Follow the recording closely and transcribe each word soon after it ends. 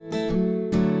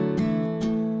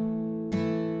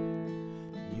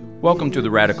Welcome to the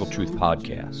Radical Truth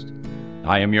Podcast.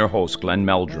 I am your host, Glenn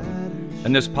Meldrum,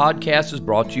 and this podcast is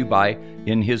brought to you by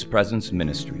In His Presence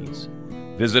Ministries.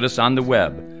 Visit us on the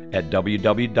web at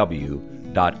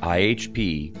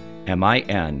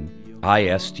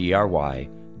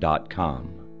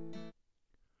www.ihpministry.com.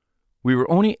 We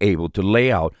were only able to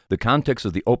lay out the context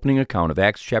of the opening account of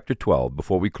Acts chapter 12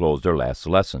 before we closed our last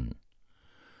lesson.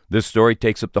 This story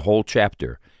takes up the whole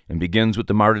chapter and begins with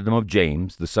the martyrdom of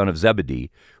James, the son of Zebedee,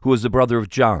 who was the brother of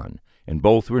John, and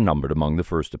both were numbered among the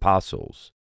first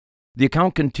apostles. The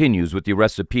account continues with the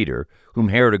arrest of Peter, whom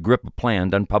Herod Agrippa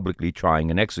planned on publicly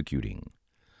trying and executing.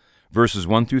 Verses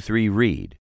 1 through 3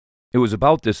 read, "It was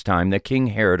about this time that King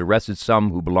Herod arrested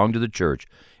some who belonged to the church,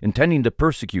 intending to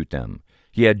persecute them.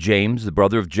 He had James, the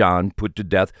brother of John, put to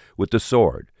death with the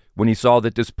sword. When he saw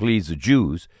that this pleased the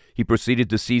Jews, he proceeded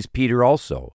to seize Peter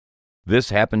also.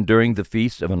 This happened during the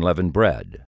Feast of Unleavened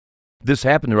Bread. This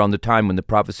happened around the time when the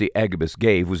prophecy Agabus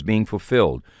gave was being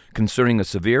fulfilled concerning a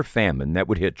severe famine that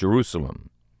would hit Jerusalem."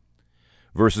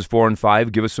 Verses 4 and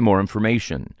 5 give us some more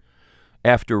information.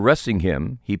 After arresting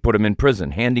him, he put him in prison,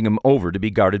 handing him over to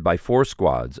be guarded by 4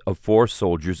 squads of 4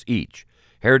 soldiers each.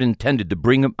 Herod intended to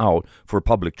bring him out for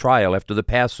public trial after the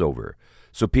Passover,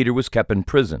 so Peter was kept in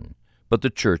prison, but the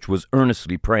church was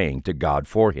earnestly praying to God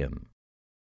for him.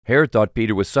 Herod thought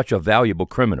Peter was such a valuable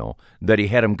criminal that he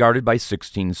had him guarded by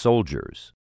 16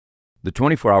 soldiers. The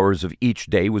 24 hours of each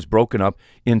day was broken up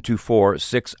into 4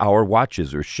 6-hour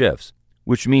watches or shifts,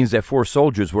 which means that 4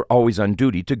 soldiers were always on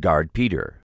duty to guard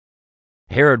Peter.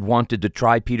 Herod wanted to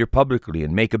try Peter publicly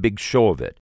and make a big show of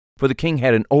it, for the king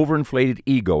had an overinflated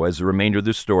ego, as the remainder of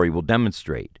the story will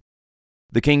demonstrate.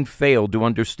 The king failed to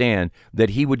understand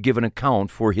that he would give an account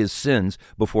for his sins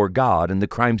before God and the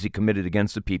crimes he committed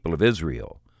against the people of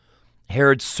Israel.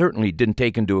 Herod certainly didn't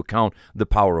take into account the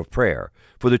power of prayer,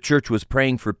 for the church was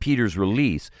praying for Peter's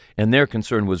release, and their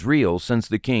concern was real since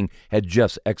the king had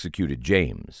just executed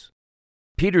James.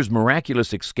 Peter's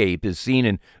miraculous escape is seen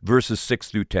in verses 6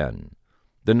 through 10.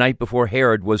 The night before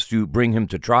Herod was to bring him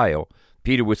to trial,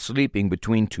 Peter was sleeping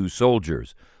between 2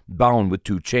 soldiers, bound with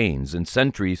 2 chains, and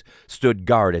sentries stood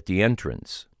guard at the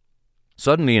entrance.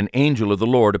 Suddenly an angel of the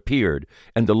Lord appeared,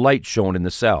 and the light shone in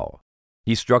the cell.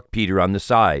 He struck Peter on the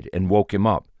side and woke him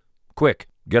up. "Quick,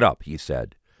 get up," he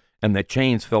said, and the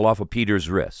chains fell off of Peter's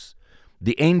wrists.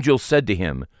 The angel said to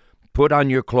him, "Put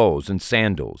on your clothes and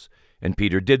sandals," and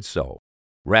Peter did so.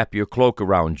 "Wrap your cloak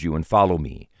around you and follow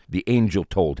me," the angel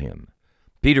told him.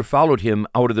 Peter followed him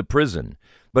out of the prison,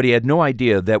 but he had no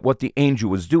idea that what the angel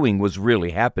was doing was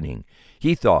really happening.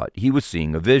 He thought he was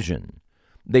seeing a vision.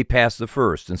 They passed the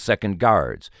first and second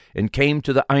guards and came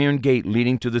to the iron gate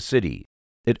leading to the city.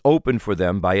 It opened for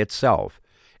them by itself,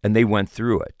 and they went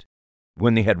through it.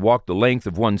 When they had walked the length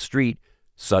of one street,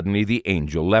 suddenly the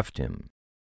angel left him.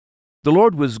 The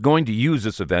Lord was going to use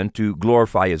this event to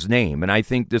glorify His name, and I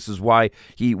think this is why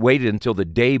He waited until the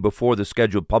day before the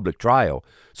scheduled public trial,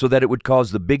 so that it would cause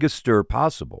the biggest stir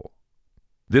possible.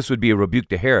 This would be a rebuke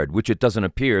to Herod, which it doesn't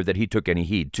appear that he took any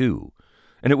heed to,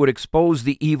 and it would expose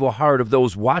the evil heart of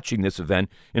those watching this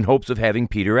event in hopes of having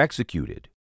Peter executed.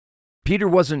 Peter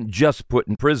wasn't just put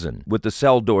in prison with the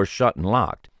cell door shut and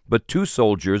locked, but 2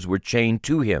 soldiers were chained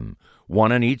to him,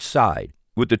 1 on each side,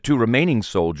 with the 2 remaining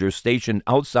soldiers stationed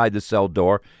outside the cell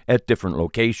door at different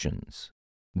locations.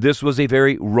 This was a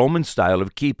very Roman style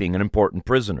of keeping an important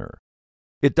prisoner.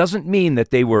 It doesn't mean that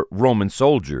they were Roman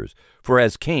soldiers, for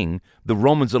as king, the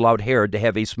Romans allowed Herod to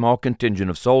have a small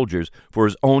contingent of soldiers for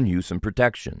his own use and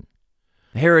protection.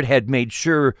 Herod had made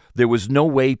sure there was no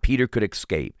way Peter could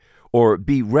escape, or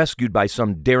be rescued by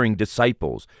some daring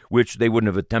disciples, which they wouldn't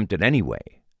have attempted anyway.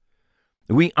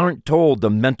 We aren't told the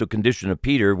mental condition of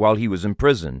Peter while he was in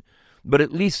prison, but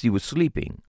at least he was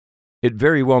sleeping. It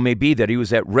very well may be that he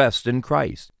was at rest in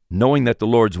Christ, knowing that the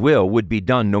Lord's will would be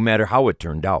done no matter how it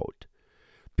turned out.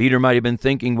 Peter might have been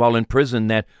thinking while in prison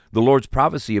that the Lord's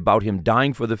prophecy about him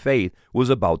dying for the faith was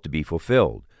about to be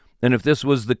fulfilled, and if this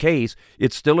was the case,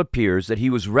 it still appears that he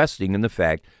was resting in the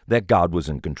fact that God was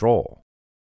in control.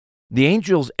 The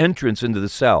angel's entrance into the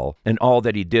cell and all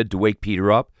that he did to wake Peter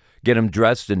up, get him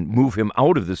dressed, and move him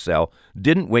out of the cell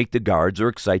didn't wake the guards or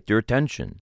excite their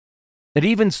attention. It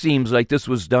even seems like this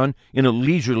was done in a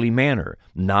leisurely manner,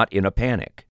 not in a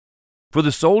panic. For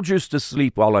the soldiers to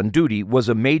sleep while on duty was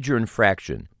a major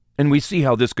infraction, and we see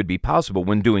how this could be possible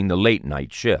when doing the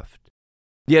late-night shift.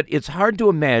 Yet it's hard to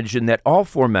imagine that all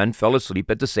 4 men fell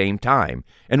asleep at the same time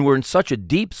and were in such a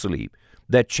deep sleep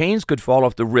that chains could fall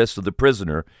off the wrists of the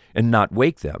prisoner and not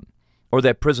wake them, or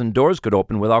that prison doors could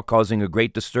open without causing a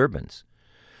great disturbance.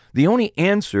 The only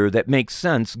answer that makes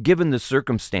sense given the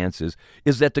circumstances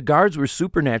is that the guards were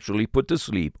supernaturally put to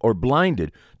sleep or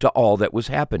blinded to all that was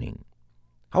happening.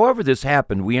 However this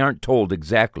happened, we aren't told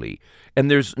exactly,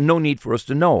 and there's no need for us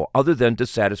to know other than to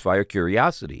satisfy our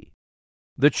curiosity.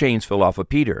 The chains fell off of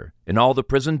Peter, and all the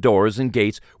prison doors and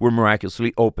gates were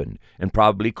miraculously opened and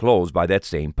probably closed by that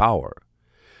same power.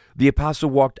 The apostle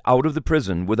walked out of the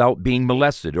prison without being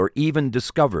molested or even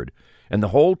discovered, and the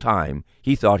whole time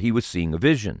he thought he was seeing a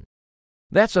vision.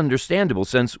 That's understandable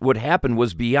since what happened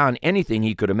was beyond anything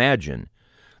he could imagine.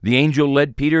 The angel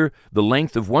led Peter the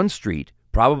length of one street,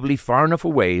 probably far enough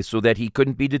away so that he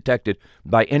couldn't be detected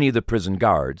by any of the prison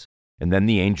guards, and then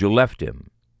the angel left him.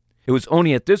 It was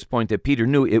only at this point that Peter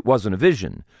knew it wasn't a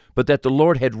vision, but that the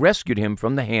Lord had rescued him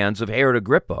from the hands of Herod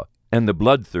Agrippa and the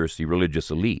bloodthirsty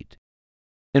religious elite.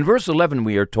 In verse 11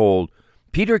 we are told,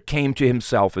 Peter came to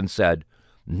himself and said,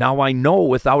 "Now I know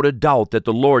without a doubt that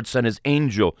the Lord sent his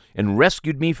angel and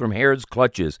rescued me from Herod's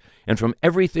clutches and from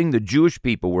everything the Jewish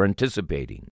people were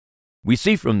anticipating." We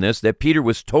see from this that Peter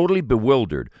was totally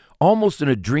bewildered, almost in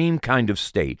a dream kind of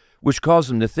state, which caused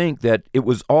him to think that it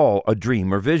was all a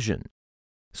dream or vision.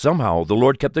 Somehow, the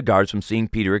Lord kept the guards from seeing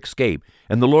Peter escape,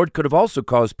 and the Lord could have also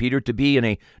caused Peter to be in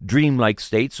a dreamlike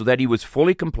state so that he was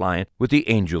fully compliant with the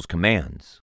angel's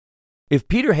commands. If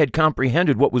Peter had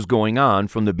comprehended what was going on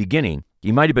from the beginning,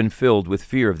 he might have been filled with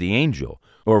fear of the angel,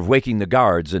 or of waking the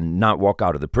guards and not walk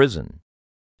out of the prison.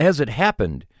 As it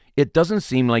happened, it doesn't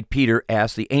seem like Peter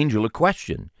asked the angel a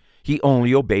question. He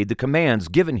only obeyed the commands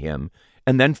given him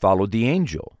and then followed the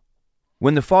angel.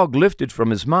 When the fog lifted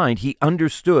from his mind, he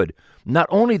understood not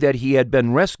only that he had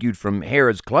been rescued from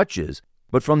Herod's clutches,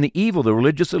 but from the evil the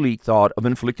religious elite thought of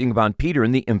inflicting upon Peter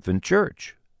and the infant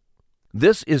church.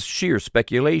 This is sheer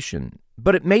speculation,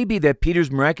 but it may be that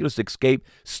Peter's miraculous escape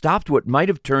stopped what might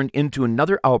have turned into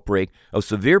another outbreak of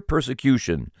severe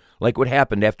persecution, like what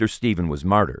happened after Stephen was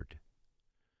martyred.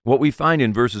 What we find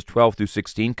in verses 12 through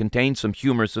 16 contains some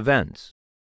humorous events.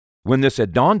 When this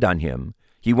had dawned on him,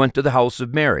 he went to the house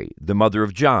of Mary, the mother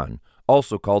of John,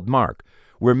 also called Mark,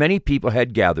 where many people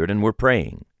had gathered and were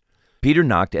praying. Peter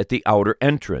knocked at the outer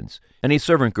entrance, and a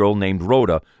servant girl named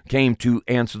Rhoda came to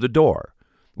answer the door.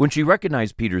 When she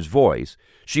recognized Peter's voice,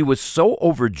 she was so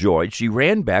overjoyed she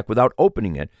ran back without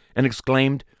opening it and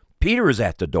exclaimed, "Peter is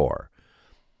at the door."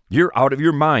 "You're out of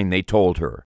your mind," they told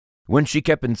her. When she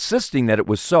kept insisting that it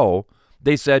was so,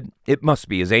 they said it must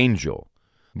be his angel.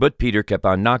 But Peter kept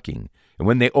on knocking, and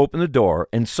when they opened the door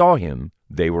and saw him,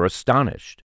 they were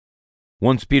astonished.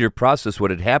 Once Peter processed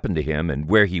what had happened to him and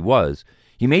where he was,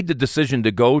 he made the decision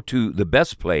to go to the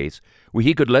best place where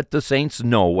he could let the saints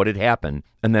know what had happened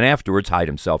and then afterwards hide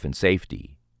himself in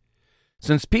safety.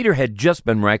 Since Peter had just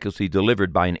been miraculously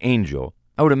delivered by an angel,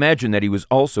 I would imagine that he was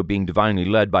also being divinely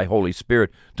led by Holy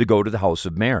Spirit to go to the house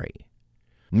of Mary.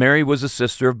 Mary was a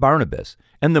sister of Barnabas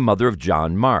and the mother of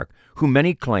John Mark, who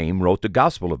many claim wrote the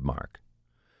Gospel of Mark.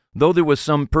 Though there was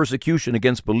some persecution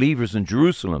against believers in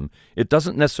Jerusalem, it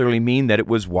doesn't necessarily mean that it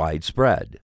was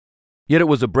widespread. Yet it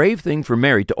was a brave thing for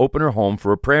Mary to open her home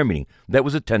for a prayer meeting that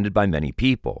was attended by many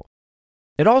people.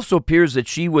 It also appears that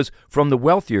she was from the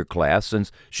wealthier class,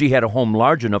 since she had a home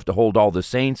large enough to hold all the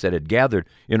saints that had gathered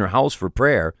in her house for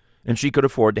prayer, and she could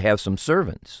afford to have some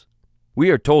servants.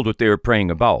 We are told what they were praying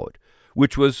about,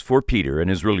 which was for Peter and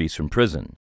his release from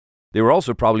prison. They were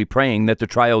also probably praying that the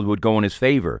trial would go in his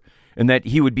favor, and that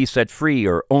he would be set free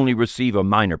or only receive a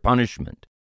minor punishment.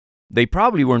 They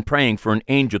probably weren't praying for an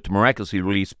angel to miraculously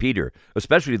release Peter,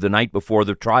 especially the night before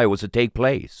the trial was to take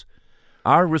place.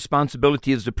 Our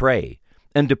responsibility is to pray,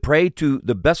 and to pray to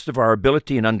the best of our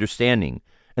ability and understanding,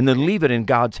 and then leave it in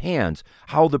God's hands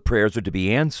how the prayers are to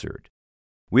be answered.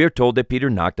 We are told that Peter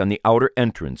knocked on the outer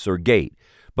entrance or gate,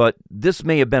 but this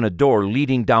may have been a door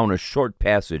leading down a short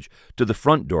passage to the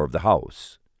front door of the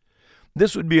house.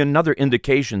 This would be another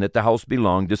indication that the house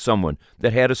belonged to someone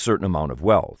that had a certain amount of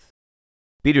wealth.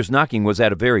 Peter's knocking was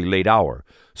at a very late hour,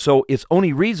 so it's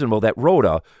only reasonable that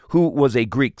Rhoda, who was a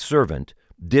Greek servant,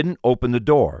 didn't open the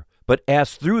door, but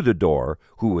asked through the door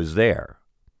who was there.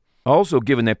 Also,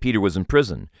 given that Peter was in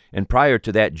prison, and prior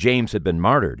to that James had been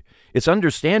martyred, it's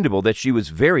understandable that she was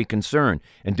very concerned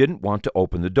and didn't want to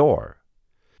open the door.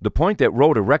 The point that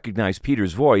Rhoda recognized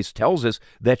Peter's voice tells us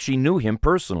that she knew him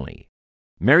personally.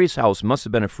 Mary's house must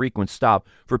have been a frequent stop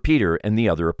for Peter and the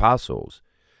other apostles.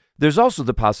 There's also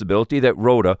the possibility that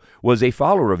Rhoda was a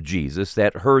follower of Jesus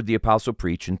that heard the apostle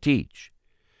preach and teach.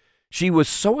 She was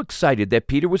so excited that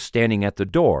Peter was standing at the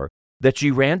door that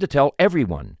she ran to tell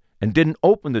everyone and didn't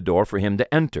open the door for him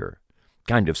to enter.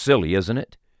 Kind of silly, isn't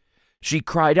it? She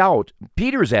cried out,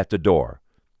 "Peter's at the door,"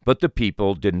 but the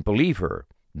people didn't believe her.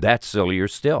 That's sillier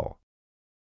still.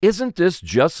 Isn't this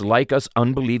just like us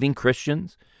unbelieving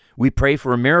Christians? We pray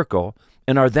for a miracle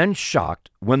and are then shocked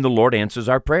when the Lord answers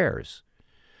our prayers.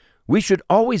 We should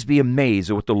always be amazed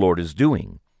at what the Lord is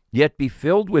doing, yet be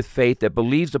filled with faith that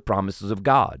believes the promises of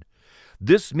God.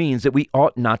 This means that we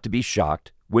ought not to be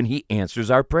shocked when He answers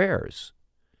our prayers.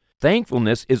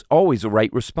 Thankfulness is always the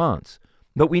right response,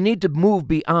 but we need to move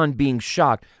beyond being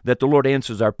shocked that the Lord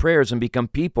answers our prayers and become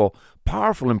people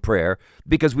powerful in prayer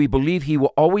because we believe He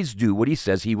will always do what He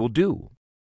says He will do.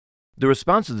 The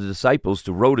response of the disciples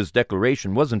to Rhoda's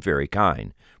declaration wasn't very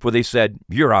kind, for they said,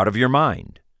 "You're out of your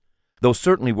mind." Those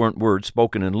certainly weren't words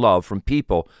spoken in love from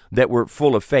people that were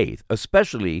full of faith,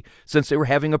 especially since they were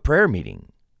having a prayer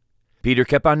meeting. Peter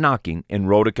kept on knocking, and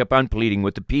Rhoda kept on pleading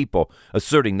with the people,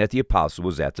 asserting that the apostle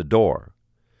was at the door.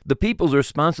 The people's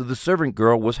response to the servant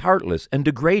girl was heartless and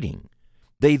degrading.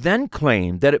 They then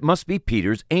claimed that it must be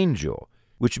Peter's angel,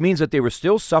 which means that they were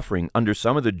still suffering under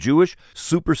some of the Jewish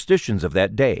superstitions of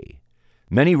that day.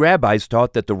 Many rabbis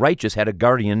taught that the righteous had a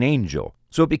guardian angel,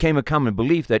 so it became a common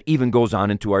belief that even goes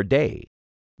on into our day.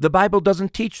 The Bible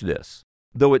doesn't teach this,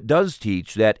 though it does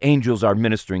teach that angels are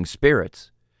ministering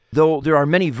spirits. Though there are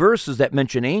many verses that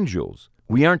mention angels,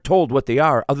 we aren't told what they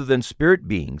are other than spirit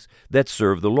beings that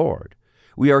serve the Lord.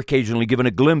 We are occasionally given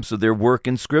a glimpse of their work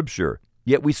in Scripture,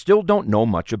 yet we still don't know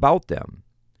much about them.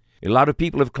 A lot of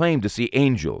people have claimed to see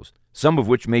angels, some of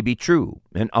which may be true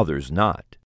and others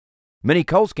not. Many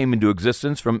cults came into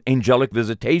existence from angelic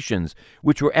visitations,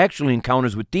 which were actually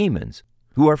encounters with demons,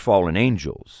 who are fallen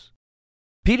angels.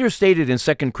 Peter stated in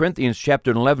 2 Corinthians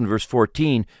chapter 11, verse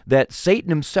 14, that Satan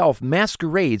himself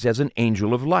masquerades as an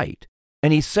angel of light.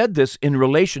 And he said this in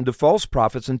relation to false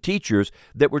prophets and teachers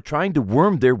that were trying to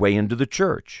worm their way into the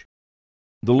church.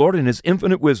 The Lord in His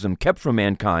infinite wisdom kept from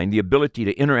mankind the ability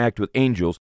to interact with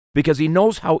angels because He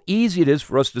knows how easy it is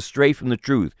for us to stray from the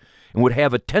truth and would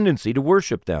have a tendency to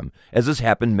worship them, as has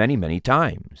happened many, many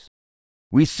times.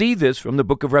 We see this from the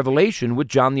book of Revelation with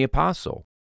John the Apostle.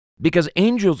 Because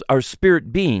angels are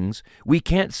spirit beings, we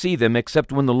can't see them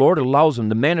except when the Lord allows them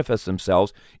to manifest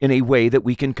themselves in a way that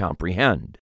we can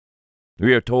comprehend.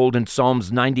 We are told in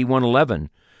Psalms 91:11,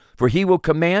 "For He will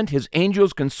command His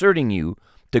angels concerning you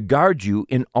to guard you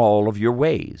in all of your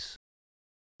ways."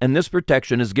 And this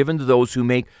protection is given to those who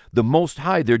make the Most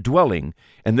High their dwelling,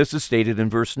 and this is stated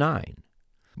in verse 9.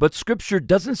 But Scripture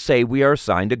doesn't say we are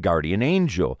assigned a guardian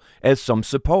angel, as some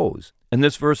suppose. And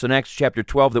this verse in Acts chapter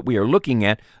 12 that we are looking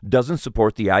at doesn't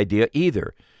support the idea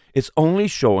either. It's only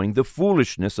showing the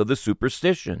foolishness of the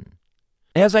superstition.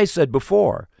 As I said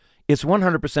before, it's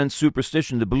 100%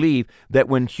 superstition to believe that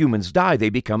when humans die, they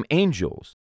become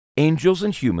angels. Angels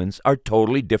and humans are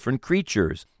totally different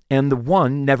creatures, and the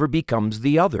one never becomes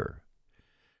the other.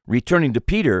 Returning to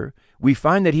Peter, we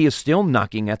find that he is still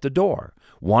knocking at the door,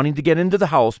 wanting to get into the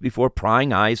house before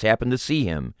prying eyes happen to see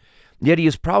him, yet he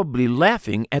is probably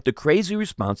laughing at the crazy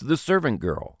response of the servant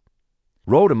girl.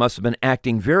 Rhoda must have been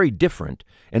acting very different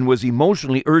and was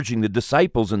emotionally urging the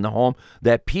disciples in the home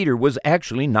that Peter was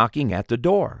actually knocking at the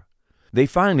door. They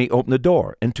finally opened the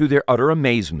door, and to their utter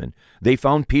amazement, they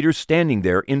found Peter standing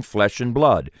there in flesh and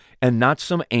blood, and not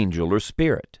some angel or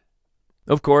spirit.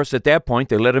 Of course, at that point,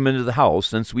 they let him into the house,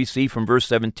 since we see from verse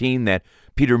 17 that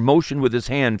Peter motioned with his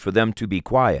hand for them to be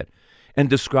quiet, and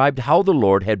described how the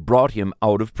Lord had brought him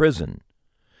out of prison.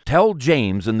 "Tell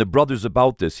James and the brothers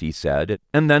about this," he said,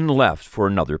 and then left for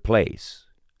another place.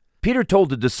 Peter told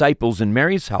the disciples in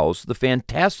Mary's house the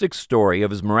fantastic story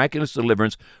of his miraculous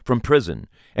deliverance from prison,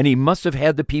 and he must have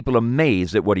had the people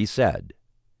amazed at what he said.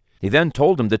 He then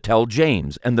told them to tell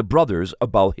James and the brothers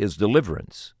about his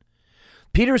deliverance.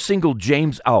 Peter singled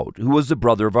James out, who was the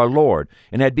brother of our Lord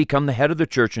and had become the head of the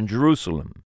church in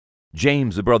Jerusalem.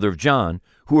 James, the brother of John,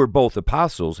 who were both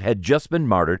apostles, had just been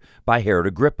martyred by Herod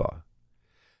Agrippa.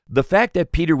 The fact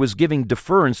that Peter was giving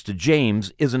deference to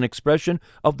James is an expression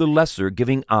of the lesser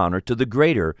giving honor to the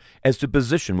greater as to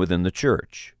position within the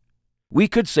church. We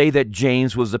could say that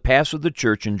James was the pastor of the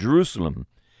church in Jerusalem,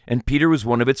 and Peter was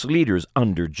one of its leaders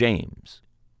under James.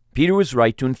 Peter was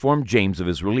right to inform James of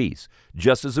his release,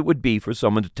 just as it would be for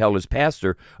someone to tell his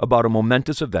pastor about a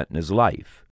momentous event in his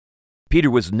life. Peter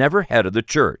was never head of the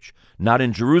church, not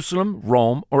in Jerusalem,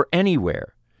 Rome, or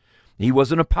anywhere. He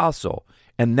was an apostle,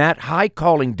 and that high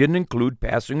calling didn't include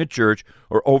pastoring a church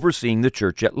or overseeing the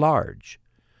church at large.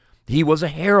 He was a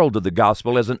herald of the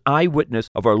gospel as an eyewitness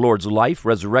of our Lord's life,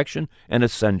 resurrection, and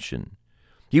ascension.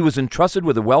 He was entrusted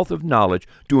with a wealth of knowledge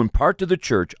to impart to the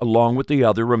church along with the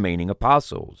other remaining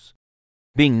apostles.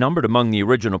 Being numbered among the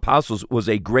original apostles was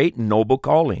a great and noble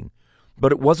calling,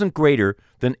 but it wasn't greater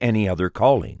than any other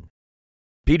calling.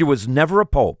 Peter was never a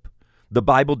pope. The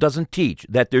Bible doesn't teach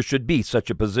that there should be such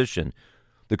a position.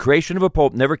 The creation of a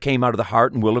pope never came out of the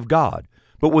heart and will of God,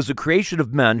 but was the creation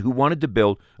of men who wanted to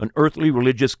build an earthly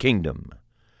religious kingdom.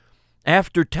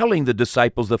 After telling the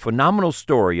disciples the phenomenal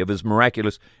story of his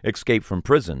miraculous escape from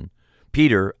prison,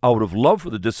 Peter, out of love for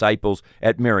the disciples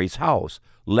at Mary's house,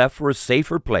 left for a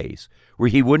safer place where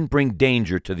he wouldn't bring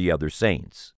danger to the other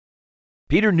saints.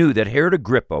 Peter knew that Herod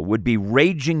Agrippa would be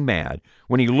raging mad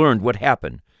when he learned what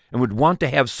happened and would want to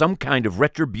have some kind of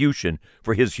retribution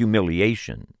for his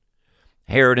humiliation.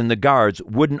 Herod and the guards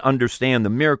wouldn't understand the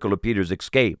miracle of Peter's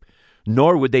escape,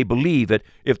 nor would they believe it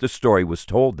if the story was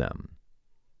told them.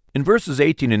 In verses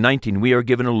 18 and 19, we are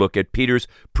given a look at Peter's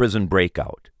prison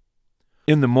breakout.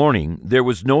 In the morning, there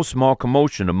was no small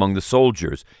commotion among the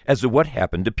soldiers as to what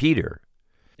happened to Peter.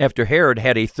 After Herod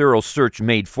had a thorough search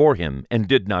made for him and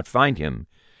did not find him,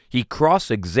 he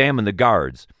cross-examined the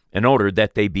guards and ordered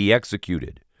that they be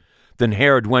executed. Then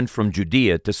Herod went from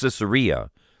Judea to Caesarea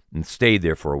and stayed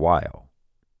there for a while.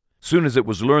 Soon as it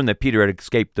was learned that Peter had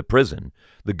escaped the prison,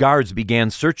 the guards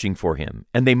began searching for him,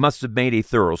 and they must have made a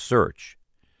thorough search.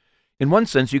 In one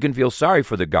sense, you can feel sorry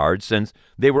for the guards, since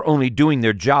they were only doing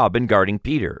their job in guarding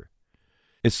Peter.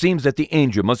 It seems that the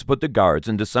angel must have put the guards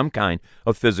into some kind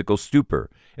of physical stupor,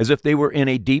 as if they were in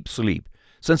a deep sleep,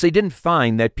 since they didn't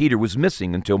find that Peter was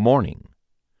missing until morning.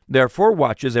 There are 4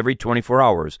 watches every 24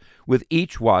 hours, with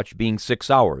each watch being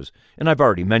 6 hours, and I've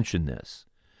already mentioned this.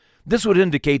 This would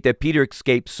indicate that Peter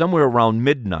escaped somewhere around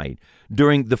midnight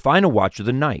during the final watch of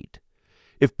the night.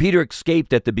 If Peter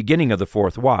escaped at the beginning of the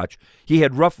 4th watch, he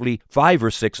had roughly 5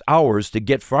 or 6 hours to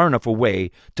get far enough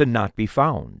away to not be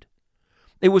found.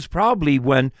 It was probably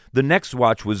when the next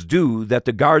watch was due that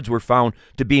the guards were found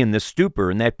to be in this stupor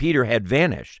and that Peter had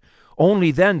vanished. Only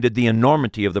then did the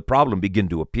enormity of the problem begin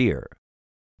to appear.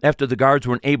 After the guards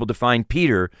weren't able to find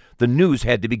Peter, the news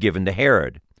had to be given to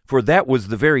Herod, for that was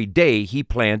the very day he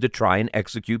planned to try and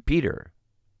execute Peter.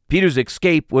 Peter's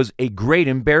escape was a great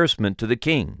embarrassment to the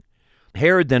king.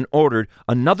 Herod then ordered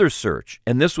another search,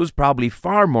 and this was probably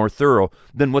far more thorough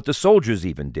than what the soldiers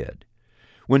even did.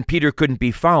 When Peter couldn't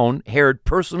be found, Herod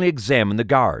personally examined the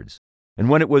guards, and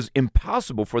when it was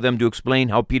impossible for them to explain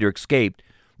how Peter escaped,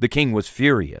 the king was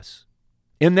furious.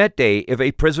 In that day, if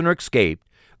a prisoner escaped,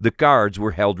 the guards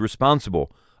were held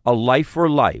responsible, a life for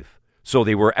life, so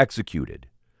they were executed.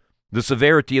 The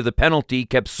severity of the penalty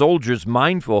kept soldiers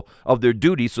mindful of their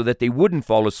duty so that they wouldn't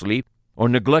fall asleep or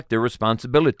neglect their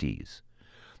responsibilities.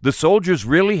 The soldiers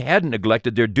really hadn't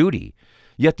neglected their duty,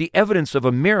 yet the evidence of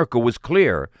a miracle was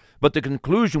clear, but the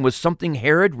conclusion was something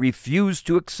Herod refused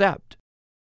to accept.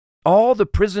 All the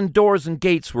prison doors and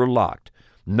gates were locked.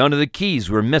 None of the keys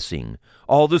were missing.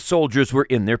 All the soldiers were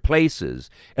in their places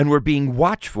and were being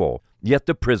watchful, yet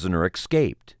the prisoner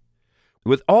escaped.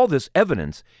 With all this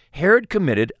evidence, Herod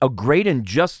committed a great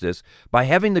injustice by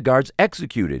having the guards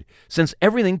executed, since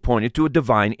everything pointed to a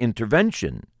divine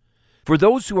intervention. For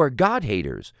those who are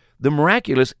God-haters, the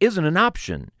miraculous isn't an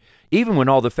option, even when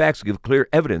all the facts give clear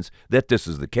evidence that this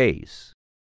is the case.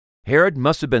 Herod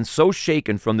must have been so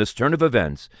shaken from this turn of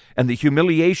events and the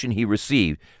humiliation he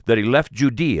received that he left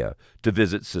Judea to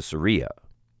visit Caesarea.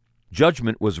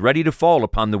 Judgment was ready to fall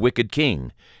upon the wicked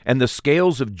king, and the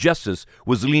scales of justice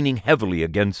was leaning heavily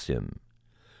against him.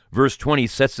 Verse 20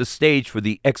 sets the stage for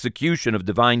the execution of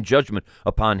divine judgment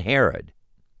upon Herod.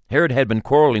 Herod had been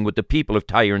quarreling with the people of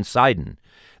Tyre and Sidon.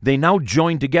 They now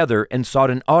joined together and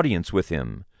sought an audience with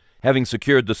him. Having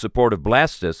secured the support of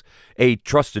Blastus, a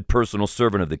trusted personal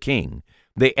servant of the king,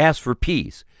 they asked for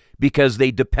peace because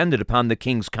they depended upon the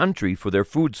king's country for their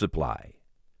food supply.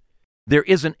 There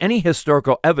isn't any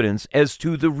historical evidence as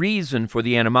to the reason for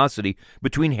the animosity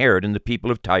between Herod and the people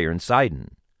of Tyre and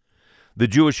Sidon. The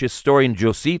Jewish historian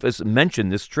Josephus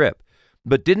mentioned this trip,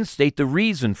 but didn't state the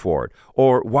reason for it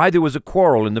or why there was a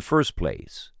quarrel in the first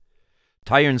place.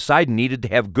 Tyre and Sidon needed to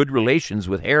have good relations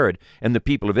with Herod and the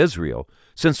people of Israel,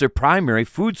 since their primary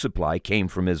food supply came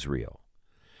from Israel.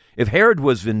 If Herod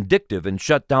was vindictive and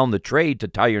shut down the trade to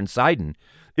Tyre and Sidon,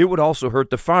 it would also hurt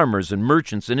the farmers and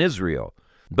merchants in Israel.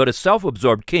 But a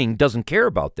self-absorbed king doesn't care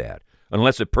about that,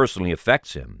 unless it personally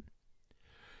affects him.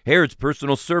 Herod's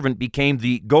personal servant became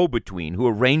the go-between who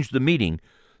arranged the meeting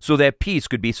so that peace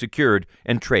could be secured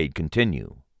and trade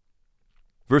continue.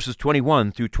 Verses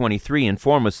 21 through 23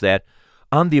 inform us that,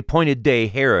 on the appointed day,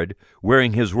 Herod,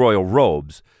 wearing his royal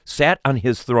robes, sat on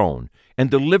his throne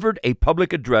and delivered a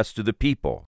public address to the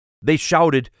people. They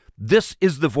shouted, "This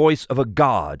is the voice of a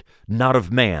God, not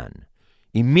of man."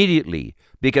 Immediately,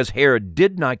 because Herod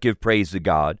did not give praise to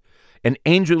God, an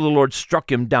angel of the Lord struck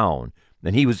him down,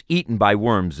 and he was eaten by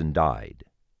worms and died.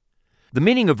 The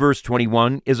meaning of verse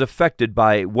 21 is affected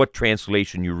by what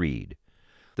translation you read.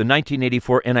 The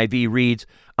 1984 NIV reads,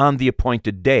 "on the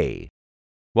appointed day,"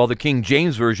 while the King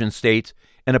James Version states,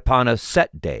 "and upon a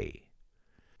set day."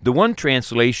 The one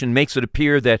translation makes it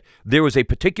appear that there was a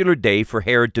particular day for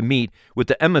Herod to meet with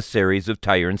the emissaries of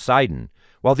Tyre and Sidon,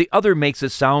 while the other makes it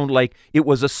sound like it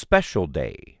was a special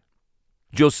day.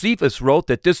 Josephus wrote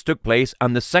that this took place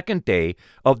on the second day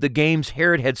of the games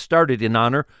Herod had started in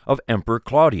honor of Emperor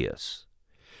Claudius.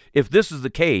 If this is the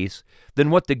case, then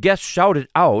what the guests shouted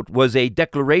out was a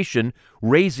declaration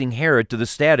raising Herod to the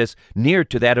status near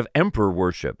to that of emperor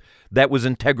worship that was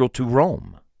integral to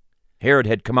Rome. Herod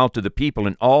had come out to the people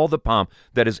in all the pomp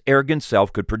that his arrogant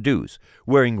self could produce,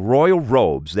 wearing royal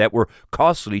robes that were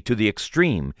costly to the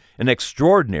extreme and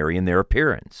extraordinary in their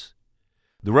appearance.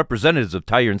 The representatives of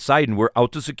Tyre and Sidon were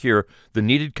out to secure the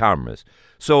needed commerce,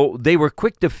 so they were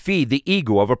quick to feed the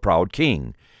ego of a proud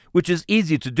king, which is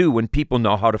easy to do when people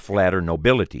know how to flatter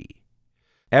nobility.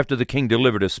 After the king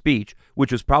delivered a speech,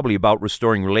 which was probably about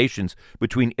restoring relations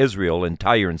between Israel and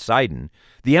Tyre and Sidon,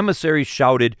 the emissaries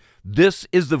shouted, "This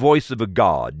is the voice of a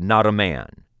god, not a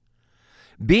man."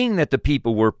 Being that the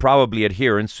people were probably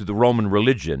adherents to the Roman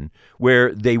religion,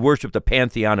 where they worshipped a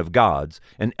pantheon of gods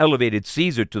and elevated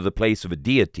Caesar to the place of a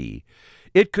deity,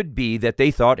 it could be that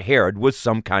they thought Herod was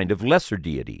some kind of lesser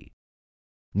deity.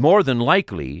 More than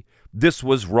likely, this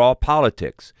was raw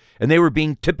politics, and they were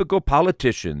being typical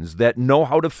politicians that know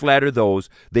how to flatter those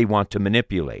they want to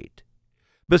manipulate.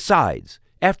 Besides,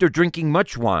 after drinking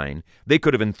much wine, they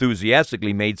could have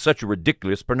enthusiastically made such a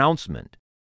ridiculous pronouncement.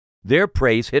 Their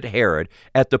praise hit Herod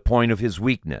at the point of his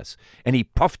weakness, and he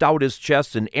puffed out his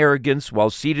chest in arrogance while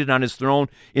seated on his throne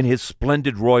in his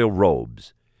splendid royal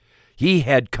robes. He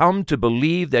had come to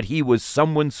believe that he was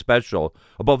someone special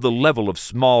above the level of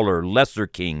smaller, lesser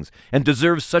kings, and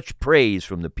deserved such praise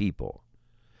from the people.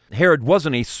 Herod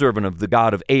wasn't a servant of the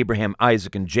God of Abraham,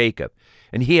 Isaac, and Jacob,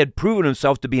 and he had proven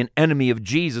himself to be an enemy of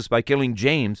Jesus by killing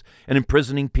James and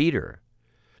imprisoning Peter.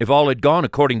 If all had gone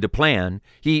according to plan,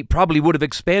 he probably would have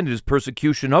expanded his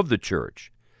persecution of the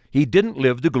church. He didn't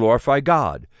live to glorify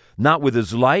God, not with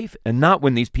his life and not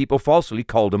when these people falsely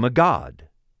called him a god.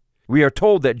 We are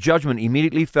told that judgment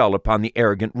immediately fell upon the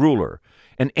arrogant ruler.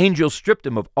 An angel stripped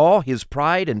him of all his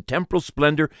pride and temporal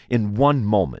splendor in one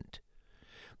moment.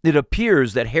 It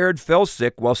appears that Herod fell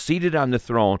sick while seated on the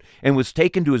throne and was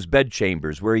taken to his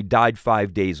bedchambers, where he died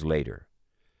 5 days later.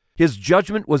 His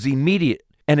judgment was immediate,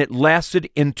 and it lasted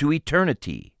into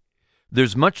eternity.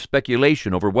 There's much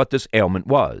speculation over what this ailment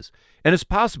was, and it's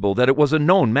possible that it was a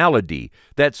known malady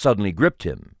that suddenly gripped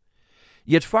him.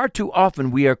 Yet far too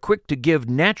often we are quick to give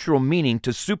natural meaning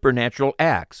to supernatural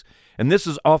acts, and this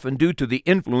is often due to the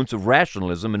influence of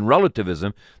rationalism and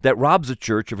relativism that robs the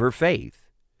church of her faith.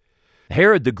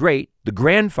 Herod the Great, the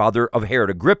grandfather of Herod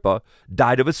Agrippa,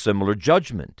 died of a similar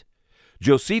judgment.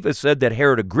 Josephus said that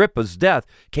Herod Agrippa's death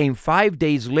came 5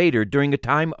 days later during a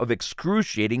time of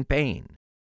excruciating pain.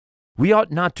 We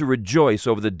ought not to rejoice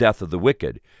over the death of the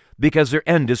wicked, because their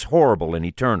end is horrible and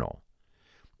eternal.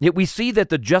 Yet we see that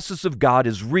the justice of God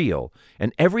is real,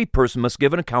 and every person must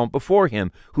give an account before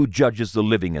him who judges the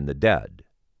living and the dead.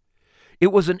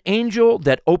 It was an angel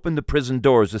that opened the prison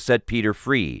doors to set Peter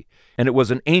free, and it was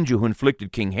an angel who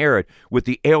inflicted King Herod with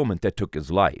the ailment that took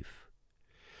his life.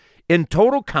 In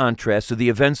total contrast to the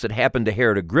events that happened to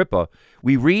Herod Agrippa,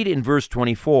 we read in verse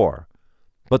 24,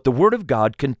 "But the word of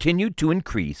God continued to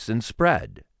increase and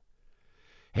spread."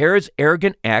 Herod's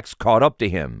arrogant acts caught up to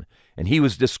him, and he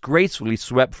was disgracefully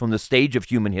swept from the stage of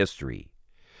human history.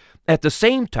 At the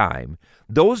same time,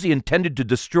 those he intended to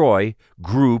destroy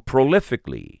grew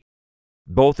prolifically.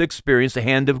 Both experienced the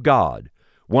hand of God.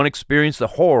 One experienced the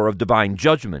horror of divine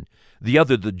judgment, the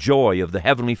other the joy of the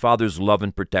Heavenly Father's love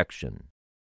and protection.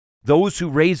 Those who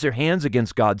raise their hands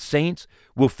against God's saints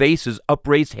will face his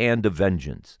upraised hand of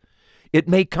vengeance. It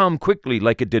may come quickly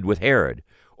like it did with Herod,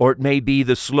 or it may be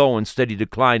the slow and steady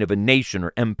decline of a nation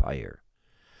or empire.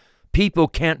 People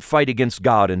can't fight against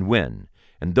God and win,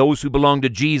 and those who belong to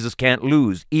Jesus can't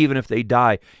lose, even if they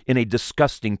die in a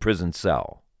disgusting prison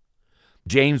cell.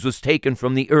 James was taken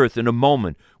from the earth in a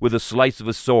moment with a slice of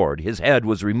a sword. His head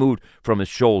was removed from his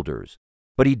shoulders.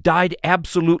 But he died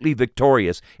absolutely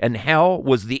victorious, and hell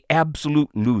was the absolute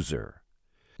loser.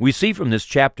 We see from this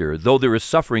chapter, though there is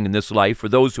suffering in this life for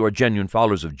those who are genuine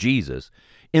followers of Jesus,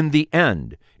 in the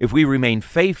end, if we remain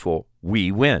faithful,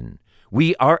 we win.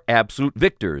 We are absolute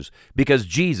victors, because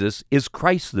Jesus is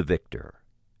Christ the victor.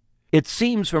 It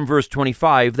seems from verse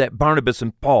 25 that Barnabas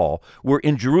and Paul were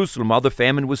in Jerusalem while the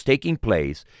famine was taking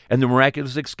place and the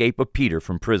miraculous escape of Peter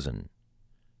from prison.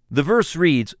 The verse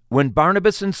reads, "When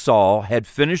Barnabas and Saul had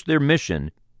finished their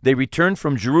mission, they returned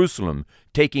from Jerusalem,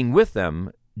 taking with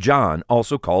them John,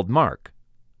 also called Mark."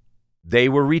 They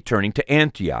were returning to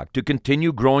Antioch to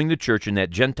continue growing the church in that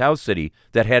Gentile city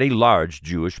that had a large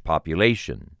Jewish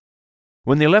population.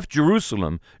 When they left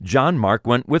Jerusalem, John Mark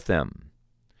went with them.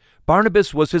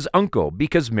 Barnabas was his uncle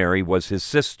because Mary was his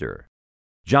sister.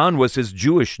 John was his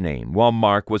Jewish name, while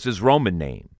Mark was his Roman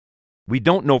name. We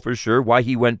don't know for sure why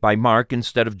he went by Mark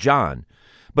instead of John,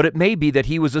 but it may be that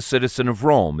he was a citizen of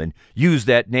Rome and used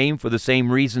that name for the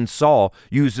same reason Saul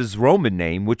used his Roman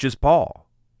name, which is Paul.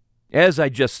 As I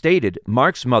just stated,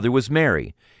 Mark's mother was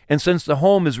Mary, and since the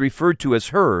home is referred to as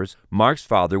hers, Mark's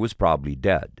father was probably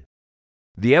dead.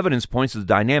 The evidence points to the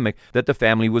dynamic that the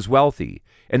family was wealthy,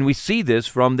 and we see this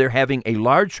from their having a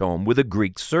large home with a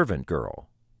Greek servant girl.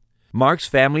 Mark's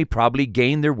family probably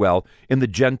gained their wealth in the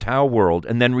Gentile world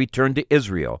and then returned to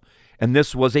Israel, and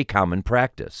this was a common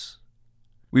practice.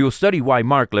 We will study why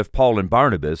Mark left Paul and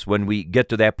Barnabas when we get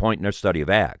to that point in our study of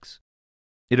Acts.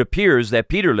 It appears that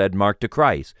Peter led Mark to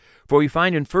Christ, for we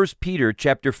find in 1 Peter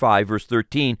chapter 5, verse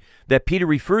 13 that Peter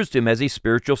refers to him as a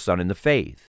spiritual son in the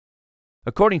faith.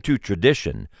 According to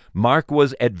tradition, Mark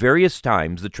was at various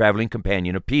times the traveling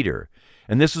companion of Peter,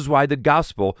 and this is why the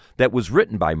gospel that was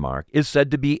written by Mark is said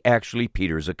to be actually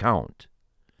Peter's account.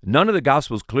 None of the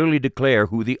gospels clearly declare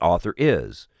who the author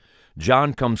is.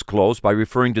 John comes close by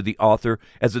referring to the author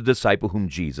as a disciple whom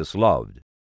Jesus loved.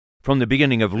 From the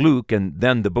beginning of Luke and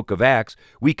then the book of Acts,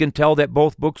 we can tell that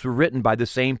both books were written by the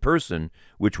same person,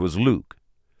 which was Luke.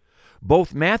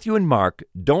 Both Matthew and Mark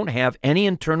don't have any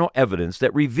internal evidence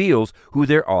that reveals who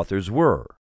their authors were.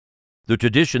 The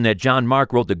tradition that John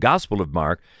Mark wrote the Gospel of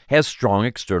Mark has strong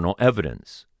external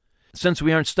evidence. Since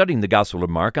we aren't studying the Gospel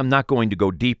of Mark, I'm not going to go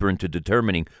deeper into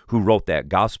determining who wrote that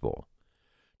Gospel.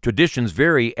 Traditions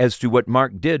vary as to what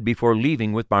Mark did before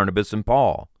leaving with Barnabas and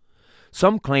Paul.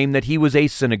 Some claim that he was a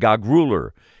synagogue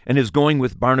ruler, and his going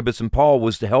with Barnabas and Paul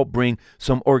was to help bring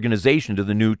some organization to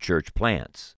the new church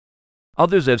plants.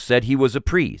 Others have said he was a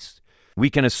priest. We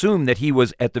can assume that he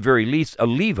was at the very least a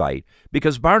Levite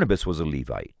because Barnabas was a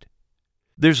Levite.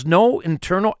 There's no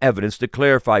internal evidence to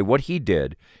clarify what he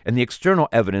did, and the external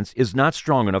evidence is not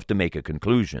strong enough to make a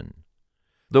conclusion.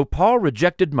 Though Paul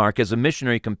rejected Mark as a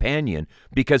missionary companion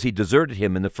because he deserted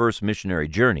him in the first missionary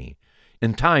journey,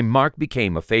 in time Mark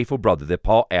became a faithful brother that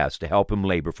Paul asked to help him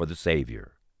labor for the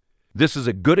Savior. This is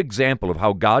a good example of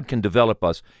how God can develop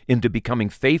us into becoming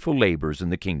faithful laborers in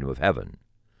the kingdom of heaven.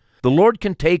 The Lord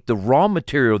can take the raw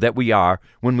material that we are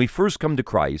when we first come to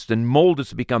Christ and mold us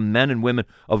to become men and women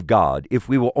of God if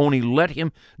we will only let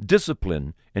Him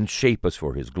discipline and shape us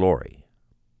for His glory.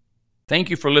 Thank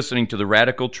you for listening to The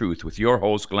Radical Truth with your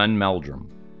host, Glenn Meldrum.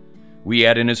 We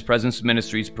at In His Presence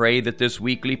Ministries pray that this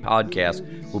weekly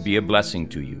podcast will be a blessing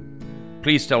to you.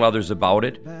 Please tell others about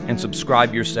it and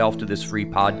subscribe yourself to this free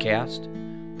podcast.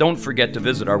 Don't forget to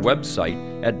visit our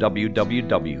website at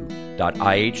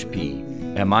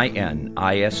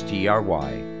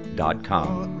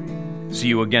www.ihpministry.com. See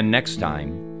you again next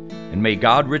time, and may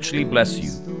God richly bless you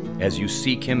as you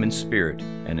seek Him in spirit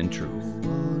and in truth.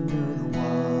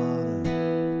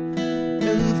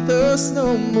 And thirst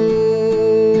no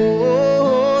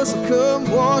more, so come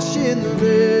wash in the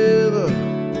river.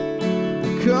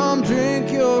 Come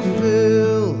drink your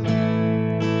fill.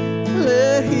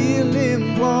 Let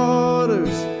healing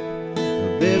waters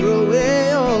bear away